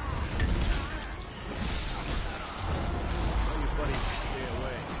 Tell your buddies to stay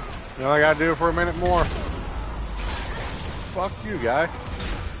away. You know, I got to do it for a minute more. Fuck you, guy.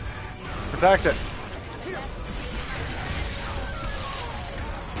 Protect it.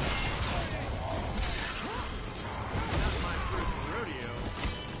 Not my first rodeo.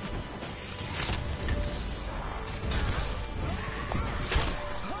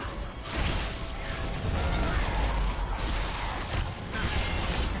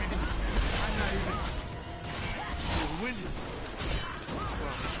 I'm not even. You're winning.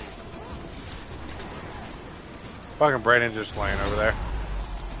 Fucking Brayden just laying over there.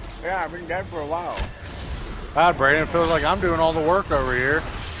 Yeah, I've been dead for a while. God, Brayden, it feels like I'm doing all the work over here.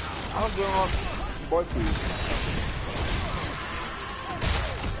 I was doing all boy food.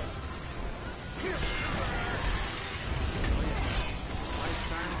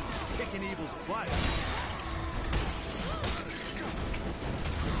 Lifetime kicking evil's butt.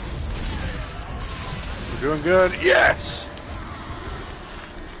 We're doing good. Yes!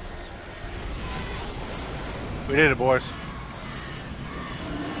 We did it, boys.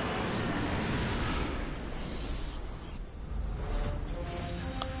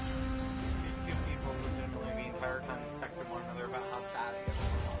 These two people legitimately the entire time just texted one another about how bad it is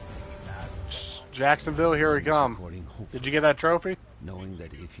and also bad. So, Jacksonville, here we come. Recording hopefully, Did you get that trophy? knowing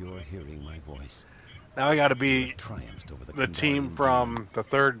that if you're hearing my voice, Now I got to you be have triumphed over the Kandarian team demon from the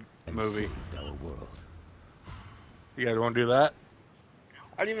third and movie. saved our world. You guys want to do that?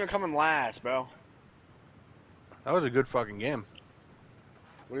 I didn't even come in last, bro. That was a good fucking game.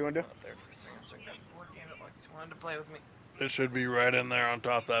 What do you want to do? up there for a second so I got the board game that Lex wanted to play with me. It should be right in there on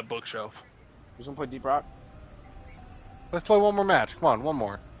top of that bookshelf. Just want to play Deep Rock? Let's play one more match. Come on, one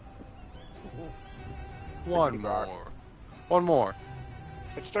more. One Deep Rock. more. One more.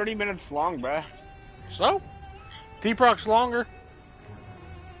 It's 30 minutes long, bruh. So? Deep Rock's longer.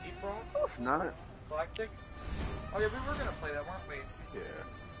 Deep Rock? It's not. Galactic? Oh yeah, we were gonna play that, weren't we? Yeah.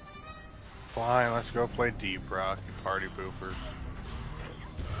 Fine, let's go play Deep Rock, you party poopers.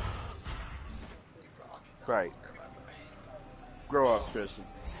 Deep Rock is not Right. longer, by the way. Grow up, Tristan.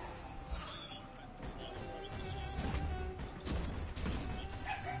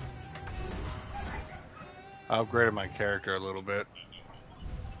 I upgraded my character a little bit.